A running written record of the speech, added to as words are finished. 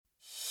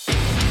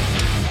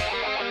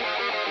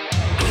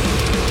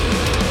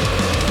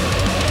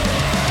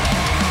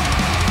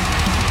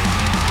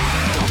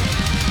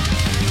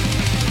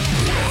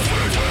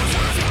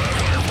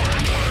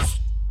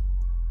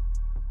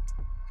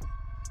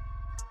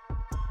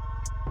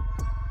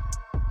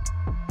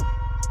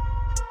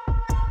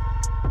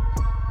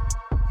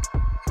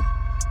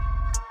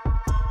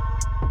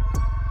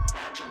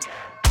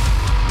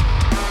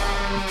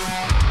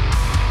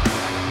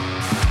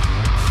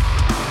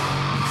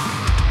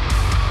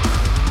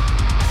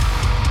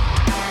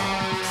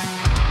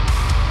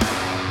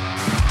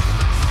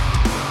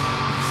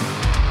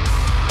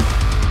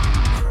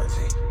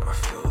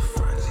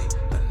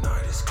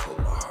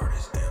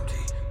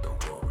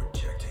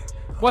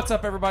What's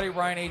up, everybody?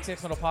 Ryan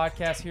ATX Metal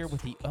Podcast here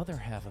with the other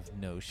half of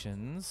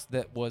Notions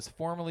that was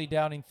formerly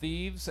Doubting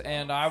Thieves,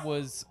 and I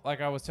was, like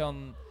I was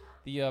telling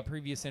the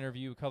previous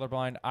interview,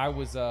 Colorblind, I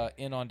was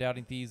in on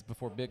Doubting Thieves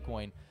before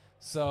Bitcoin.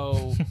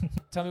 So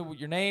tell me what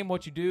your name,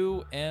 what you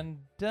do, and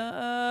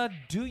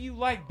do you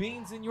like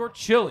beans in your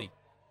chili?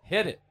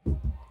 Hit it.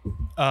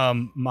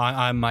 I'm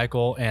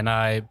Michael, and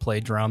I play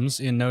drums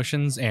in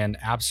Notions, and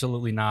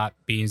absolutely not.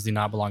 Beans do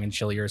not belong in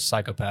chili. You're a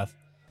psychopath.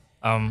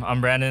 I'm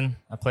Brandon.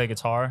 I play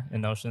guitar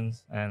in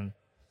Notions, and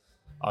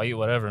I'll eat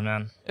whatever,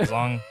 man.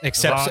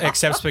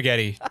 Except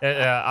spaghetti.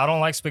 Yeah, I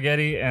don't like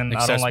spaghetti, and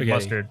I don't like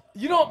mustard.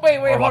 You don't wait,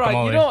 Or hold on.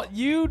 guacamole.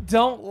 You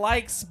don't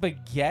like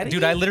spaghetti?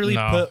 Dude, I literally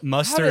No. put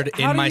mustard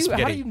in my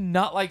spaghetti. How do you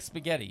not like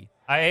spaghetti?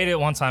 I ate it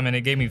one time, and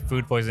it gave me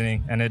food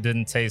poisoning, and it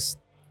didn't taste.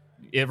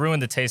 It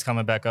ruined the taste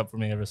coming back up for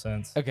me ever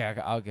since. Okay,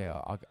 I'll give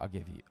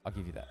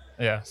you that.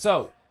 Yeah.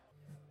 So,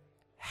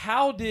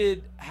 how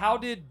did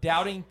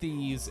Doubting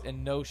Thieves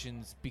and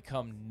Notions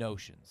become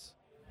Notions?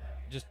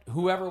 Just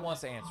whoever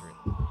wants to answer it.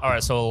 All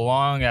right. So a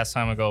long ass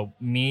time ago,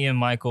 me and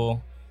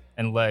Michael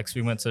and Lex,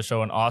 we went to a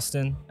show in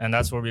Austin, and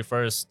that's where we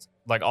first,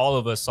 like, all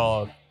of us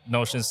saw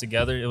Notions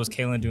together. It was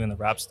Kaylin doing the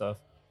rap stuff.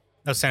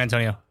 That was San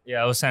Antonio.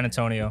 Yeah, it was San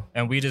Antonio,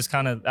 and we just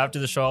kind of after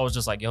the show, I was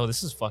just like, "Yo,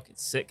 this is fucking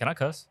sick." Can I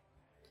cuss?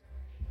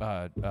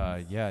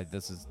 Yeah,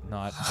 this is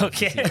not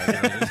Okay.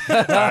 FCC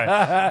All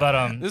right.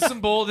 But This is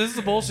This is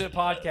a bullshit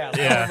podcast.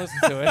 Yeah. Don't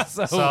listen to it.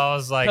 So, so I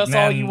was like, that's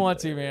man, all you want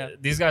to, man.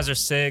 These guys are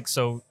sick.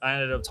 So I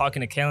ended up talking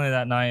to Kaylin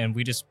that night, and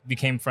we just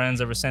became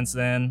friends ever since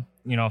then.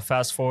 You know,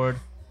 fast forward,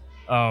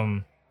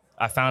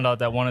 I found out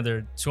that one of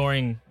their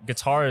touring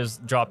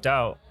guitarists dropped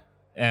out,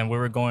 and we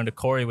were going to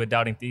Corey with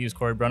Doubting Thieves,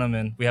 Corey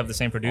Brenneman. We have the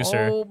same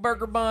producer. Oh,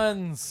 burger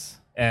buns.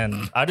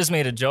 And I just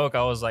made a joke.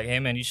 I was like, hey,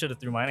 man, you should have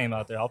threw my name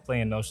out there. I'll play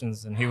in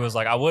Notions. And he was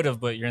like, I would have,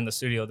 but you're in the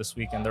studio this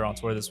week and they're on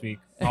tour this week.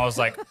 And I was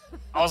like,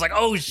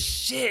 oh,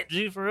 shit,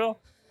 dude, for real?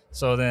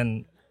 So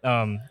then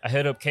I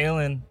hit up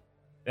Kaylin,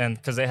 and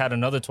because they had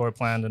another tour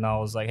planned. And I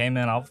was like, hey,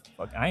 man,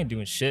 I ain't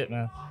doing shit,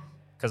 man.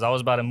 Because I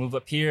was about to move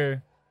up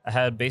here. I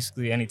had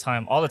basically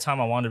all the time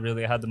I wanted,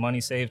 really. I had the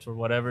money saved or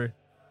whatever.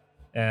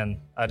 And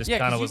I just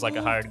kind of was like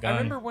a hired gun. I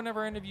remember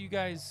whenever I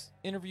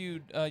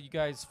interviewed you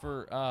guys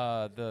for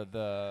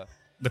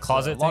The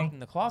closet Locked thing? in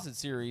the Closet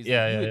series.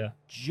 Yeah, you yeah, had yeah.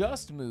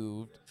 just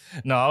moved.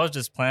 No, I was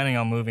just planning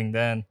on moving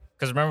then.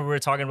 Because remember we were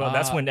talking about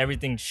that's Ah. when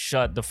everything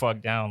shut the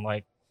fuck down,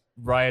 like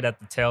right at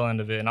the tail end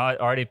of it. And I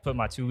already put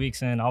my 2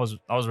 weeks in. I was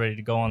ready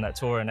to go on that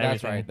tour and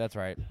everything. That's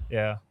right.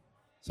 Yeah.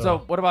 So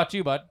what about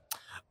you, bud?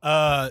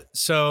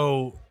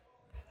 So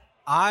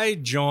I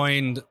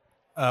joined,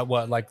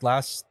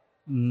 last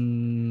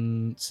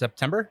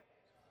September?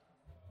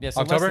 Yeah, so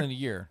October? less than a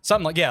year.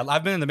 Something like, yeah,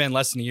 I've been in the band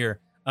less than a year.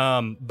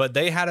 But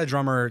they had a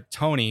drummer,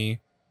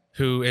 Tony,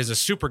 who is a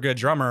super good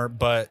drummer,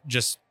 but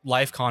just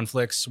life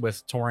conflicts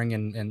with touring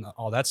and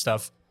all that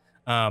stuff.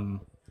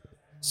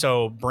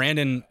 So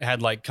Brandon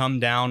had like come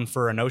down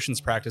for a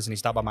Notions practice, and he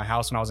stopped by my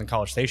house when I was in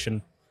College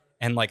Station.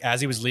 And like, as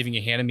he was leaving,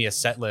 he handed me a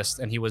set list,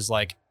 and he was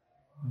like,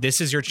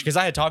 this is your, because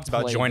I had talked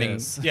about Play joining.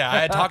 this. Yeah, I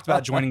had talked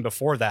about joining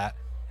before that,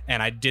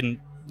 and I didn't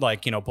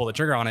pull the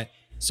trigger on it.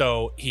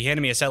 So he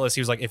handed me a set list.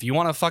 He was like, if you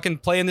want to fucking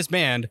play in this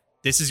band,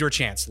 this is your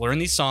chance. Learn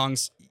these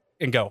songs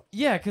and go.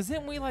 Yeah, because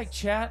then we like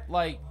chat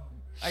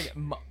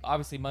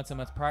obviously months and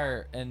months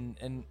prior,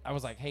 and I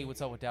was like, hey,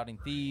 what's up with Doubting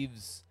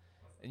Thieves?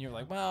 And you're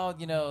like, well,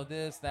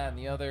 this, that, and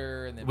the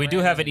other. And then We do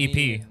have an Brandon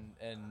and EP. me,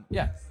 and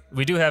yeah.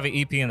 We do have an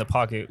EP in the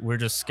pocket. We're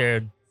just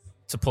scared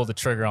to pull the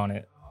trigger on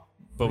it.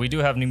 But we do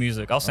have new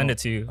music. I'll send it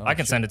to you. I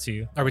can send it to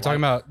you. Are we talking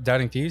about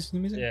Doubting Thieves new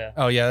music? Yeah.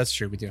 Oh yeah, that's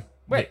true. We do.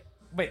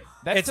 Wait,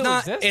 that It's still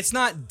not. exists? It's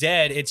not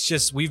dead. It's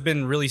just we've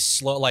been really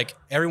slow. Like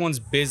everyone's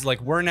busy. Like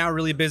we're now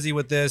really busy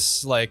with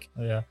this. Like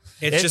Yeah.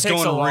 it's it just takes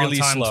going a long really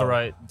time slow to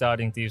write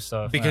Doubting Thieves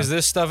stuff. because man.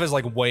 this stuff is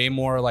like way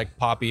more like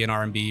poppy and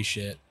R&B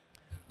shit.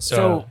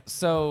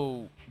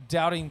 So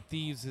Doubting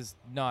Thieves is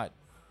not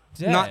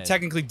dead. Not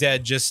technically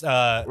dead. Just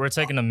we're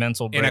taking a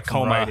mental break in a from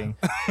coma. writing.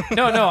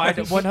 No, I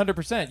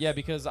 100%. Yeah,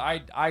 because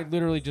I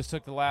literally just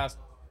took the last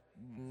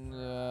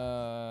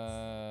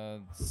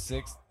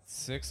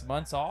 6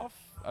 months off.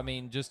 I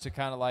mean, just to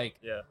kind of like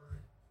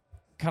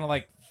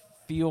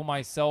feel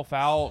myself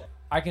out.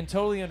 I can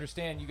totally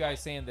understand you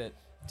guys saying that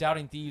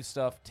Doubting Thieves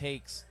stuff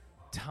takes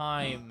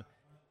time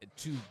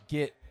to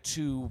get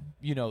to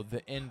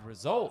the end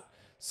result.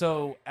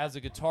 So as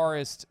a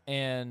guitarist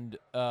and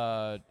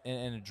a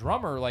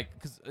drummer, like,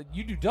 because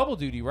you do double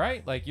duty,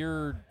 right? Like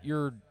you're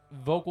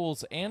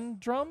vocals and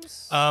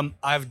drums.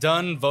 I've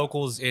done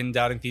vocals in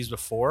Doubting Thieves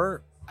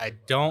before. I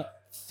don't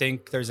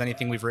think there's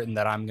anything we've written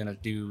that I'm gonna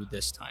do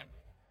this time.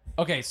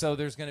 Okay, so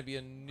there's gonna be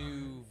a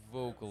new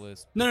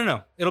vocalist.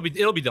 No. It'll be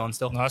Dylan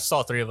still. No, I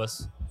saw 3 of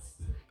us.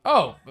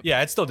 Oh,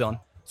 Yeah, it's still Dylan.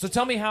 so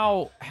tell me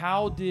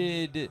how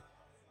did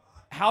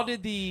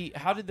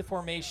the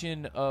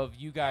formation of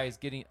you guys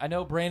getting? I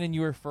know Brandon,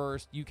 you were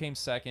first, you came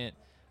second,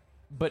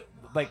 but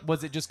like,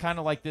 was it just kind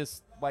of like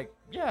this? Like,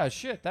 yeah,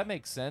 shit, that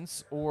makes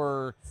sense,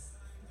 or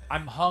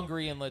I'm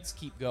hungry and let's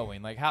keep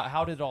going. Like,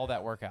 how did all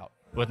that work out?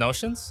 With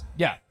Notions?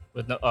 Yeah.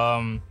 With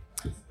no,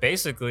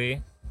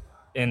 basically,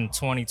 in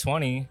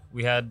 2020,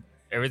 we had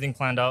everything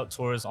planned out,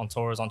 tours on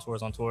tours on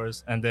tours on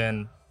tours, and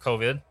then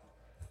COVID,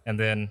 and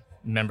then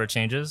member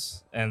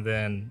changes, and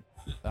then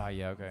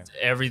Yeah, okay.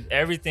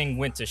 everything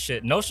went to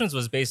shit. Notions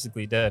was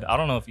basically dead. I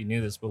don't know if you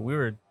knew this, but we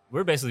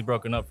were basically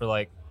broken up for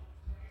like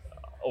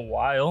a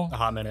while. A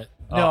hot minute.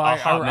 No, A I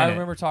hot minute.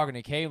 remember talking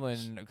to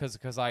Kaylin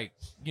because I,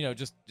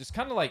 just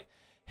kind of like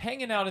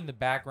hanging out in the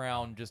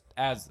background, just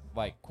as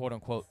like quote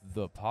unquote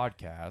the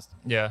podcast,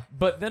 Yeah.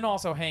 but then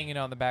also hanging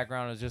out in the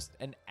background as just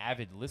an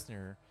avid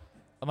listener.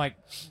 I'm like,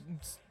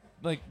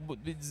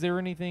 is there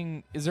any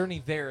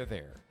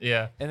there?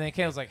 Yeah. And then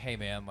Kayla's like, hey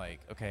man, like,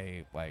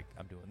 okay, like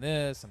I'm doing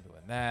this, I'm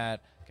doing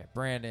that. Okay,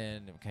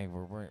 Brandon, okay,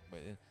 we're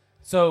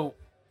so.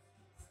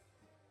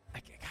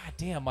 God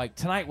damn, like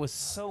tonight was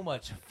so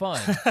much fun.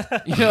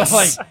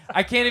 Like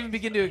I can't even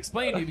begin to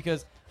explain to you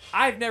because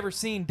I've never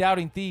seen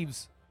Doubting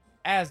Thieves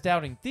as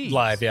Doubting Thieves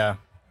Live, yeah.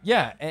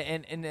 Yeah,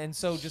 and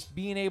so just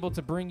being able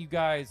to bring you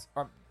guys,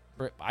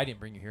 I didn't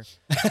bring you here,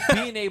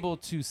 being able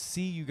to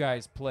see you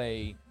guys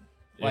play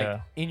like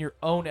Yeah. in your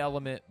own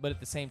element, but at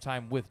the same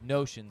time with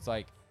Notions,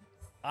 like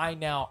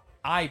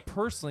I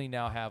personally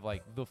now have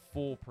like the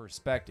full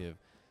perspective.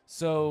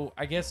 So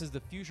I guess as the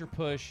future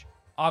push,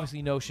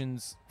 obviously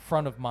Notions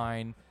front of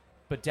mind,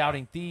 but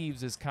Doubting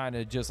Thieves is kind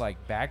of just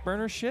like back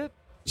burner shit.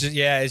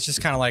 It's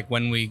just kind of like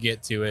when we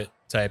get to it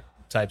type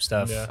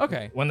stuff. Yeah.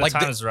 Okay. When the Like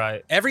time is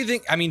right.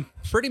 Everything, I mean,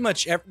 pretty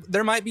much,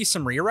 there might be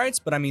some rewrites,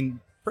 but I mean,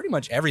 pretty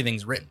much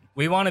everything's written.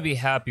 We want to be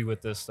happy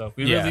with this stuff.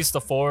 We Yeah. released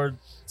the 4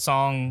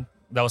 song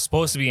that was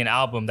supposed to be an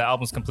album. The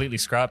album's completely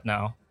scrapped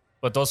now.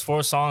 But those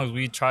 4 songs,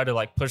 we try to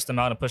like push them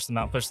out and push them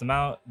out and push them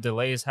out.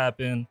 Delays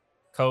happen.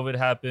 COVID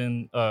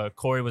happened.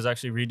 Corey was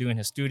actually redoing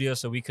his studio,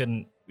 so we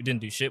didn't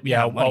do shit. We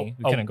Yeah, had money.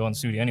 We a- couldn't go in the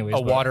studio anyways.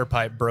 A but- water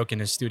pipe broke in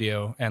his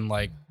studio and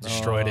like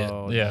destroyed it.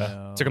 Oh, Yeah.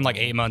 no. Took him like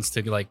 8 months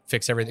to like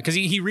fix everything because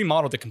he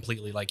remodeled it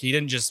completely. Like he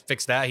didn't just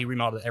fix that; he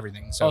remodeled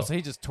everything. So, So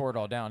he just tore it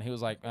all down. He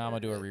was like, I'm gonna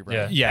do a rebrand.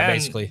 Yeah. yeah, And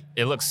basically.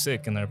 It looks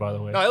sick in there, by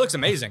the way. No, it looks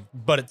amazing,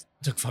 but it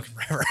took fucking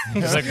forever.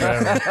 It's like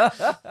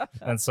forever.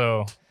 And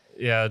so,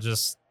 yeah,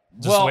 just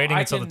Well, waiting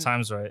I until can- the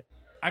time's right.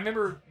 I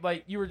remember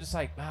like you were just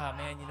like, man,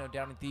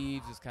 Doubting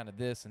Thieves is kind of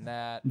this and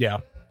that. Yeah,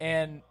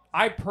 And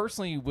I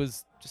personally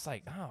was just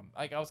like,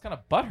 like I was kind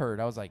of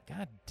butthurt. I was like,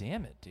 God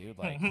damn it, dude.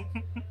 Like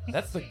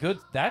that's the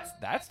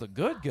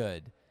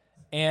good.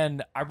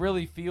 And I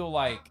really feel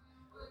like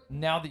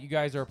now that you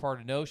guys are a part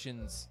of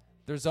Notions,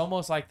 there's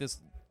almost like this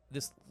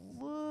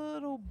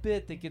little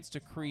bit that gets to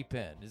creep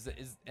in.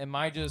 Am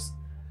I just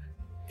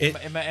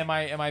am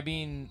I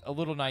being a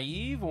little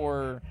naive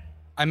or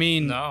I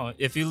mean, No,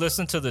 if you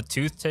listen to the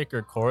Tooth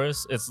Taker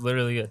chorus, it's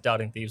literally a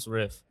Doubting Thieves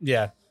riff.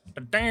 yeah,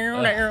 You know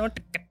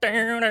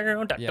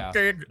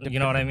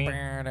what I mean?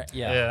 Yeah.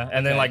 Yeah.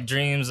 And then Okay. like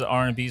Dreams, the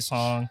R&B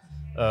song,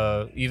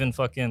 even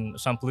fucking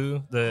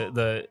Shampoo,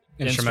 the Instrumental.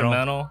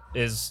 instrumental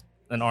is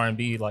an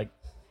R&B. Like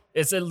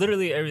it's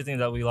literally everything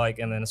that we like.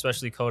 And then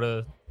especially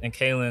Coda and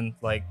Kaylin,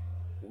 like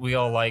we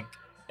all like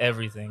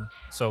everything.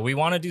 So we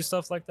want to do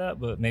stuff like that,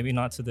 but maybe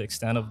not to the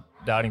extent of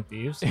Doubting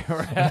Thieves.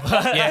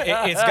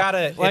 yeah. It's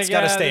gotta stay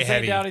this ain't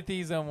heavy. Doubting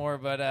Thieves no more,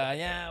 but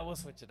we'll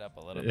switch it up a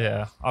little bit.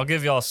 Yeah. I'll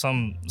give y'all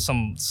some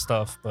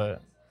stuff,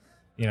 but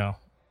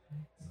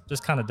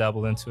just kind of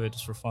dabble into it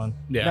just for fun.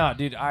 Yeah, No,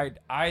 dude,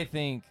 I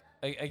think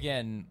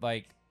again,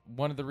 like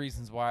one of the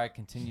reasons why I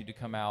continue to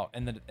come out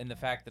and the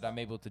fact that I'm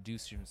able to do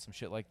some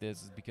shit like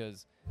this is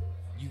because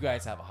you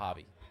guys have a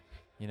hobby.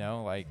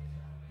 Like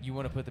you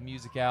want to put the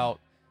music out,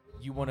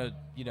 you want to,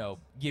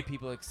 get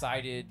people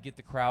excited, get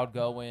the crowd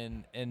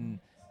going, and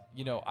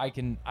I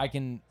can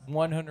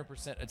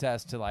 100%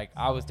 attest to like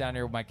I was down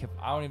there with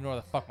I don't even know where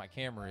the fuck my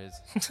camera is,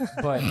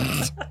 but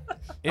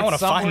I wanna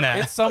find that.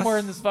 It's somewhere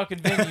in this fucking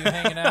venue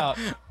hanging out.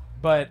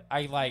 But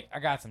I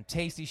got some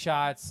tasty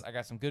shots, I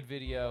got some good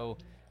video,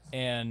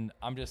 and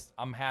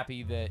I'm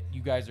happy that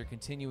you guys are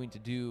continuing to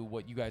do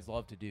what you guys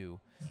love to do,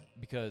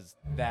 because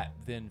that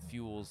then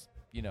fuels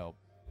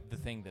the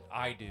thing that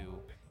I do.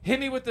 Hit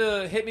me with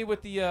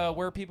the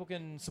where people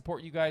can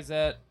support you guys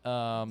at,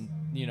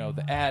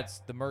 the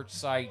ads, the merch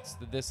sites,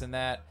 the this and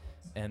that,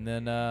 and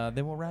then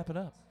we'll wrap it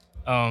up.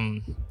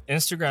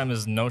 Instagram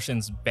is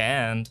Notions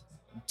Band.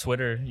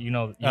 Twitter,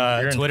 you're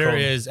in Twitter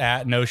code. is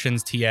at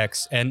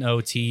NotionsTX,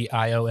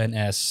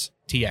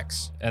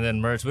 NOTIONSTX. And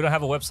then merch. We don't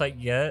have a website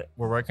yet.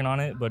 We're working on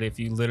it. But if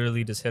you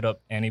literally just hit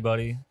up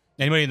anybody,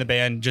 Anybody in the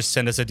band, just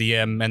send us a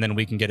DM and then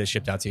we can get it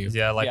shipped out to you.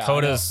 yeah, like Yeah,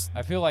 Coda's,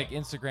 I feel like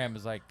Instagram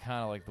is like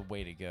kind of like the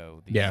way to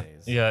go these Yeah.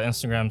 days. yeah,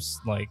 Instagram's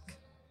like,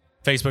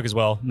 Facebook as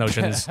well,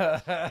 Notions,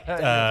 More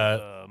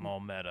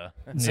meta.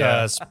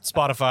 Yeah.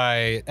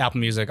 Spotify, Apple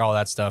Music, all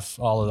that stuff,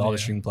 all the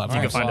streaming you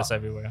platforms. can find well, us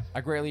everywhere.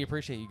 I greatly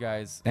appreciate you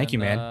guys. Thank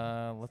you, and,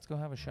 man. Let's go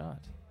have a shot.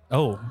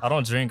 Oh, I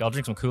don't drink. I'll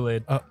drink some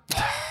Kool-Aid.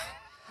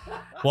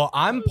 well,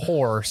 I'm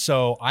poor,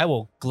 so I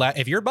will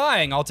if you're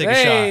buying, I'll take a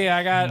Hey, shot.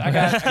 I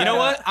got. You know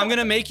what? I'm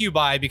gonna make you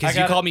buy because I you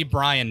got called me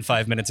Brian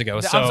 5 minutes ago.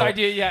 So I'm sorry,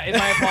 dude. Yeah,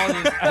 my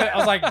apologies. I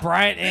was like,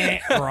 Brian,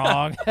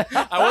 wrong.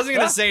 I wasn't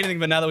gonna say anything,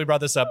 but now that we brought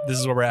this up, this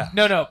is where we're at.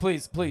 No,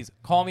 please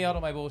call me out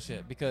on my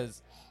bullshit,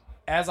 because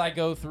as I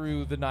go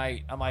through the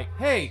night, I'm like,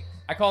 hey,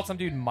 I called some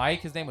dude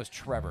Mike. His name was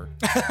Trevor.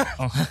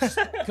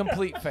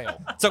 Complete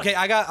fail. It's okay.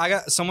 I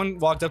got someone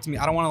walked up to me.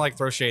 I don't want to like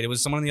throw shade. It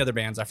was someone in the other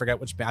bands. I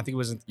forgot which band. I think it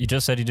was. You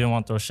just said you didn't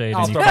want to throw shade.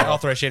 I'll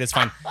throw shade. It's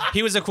fine.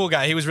 He was a cool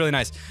guy. He was really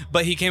nice.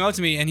 But he came up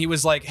to me and he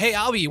was like, "Hey,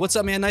 Albie, what's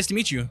up, man? Nice to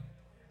meet you."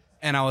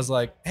 And I was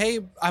like,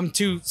 "Hey, I'm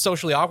too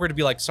socially awkward to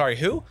be like, sorry,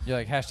 who?" You're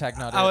like, hashtag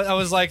not I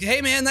was like,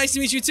 "Hey, man, nice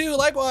to meet you too.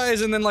 Likewise."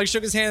 And then like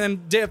shook his hand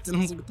and dipped. And I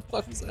was like, "What the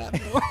fuck was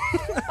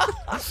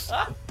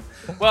that?"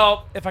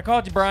 Well, if I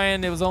called you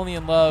Brian, it was only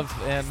in love,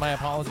 and my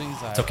apologies.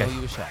 I okay. owe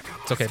you a shot.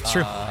 It's okay. It's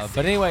true.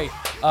 But anyway,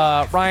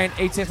 Ryan,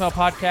 86 Mile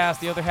Podcast,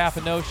 the other half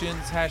of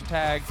Notions,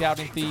 hashtag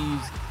Doubting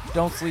Thieves.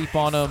 Don't sleep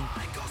on them.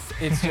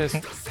 It's just,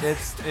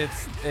 it's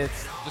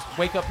just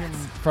wake up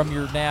from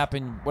your nap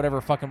and whatever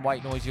fucking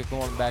white noise you have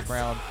going in the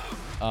background.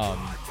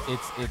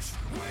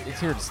 It's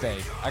here to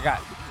stay.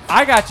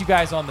 I got you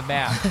guys on the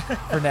map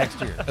for next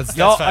year. That's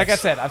y'all, facts. like I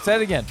said, I've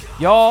said it again.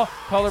 Y'all,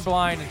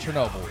 Colorblind and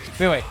Chernobyl.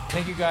 But anyway,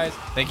 thank you guys.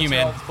 Thank you, Let's man.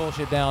 get all this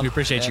bullshit down. We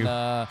appreciate you.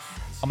 I'm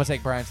gonna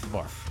take Brian to the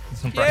bar.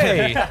 Yay!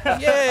 Yay! All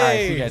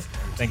right, see you guys.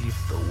 Thank you.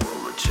 The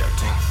world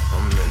rejecting.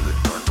 I'm in the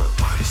dark, but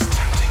light is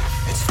tempting.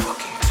 It's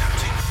fucking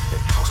tempting.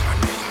 It calls my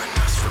name and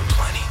asks for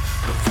plenty.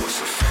 The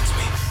voice offends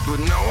me, but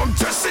now I'm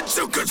destined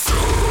to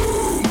consume.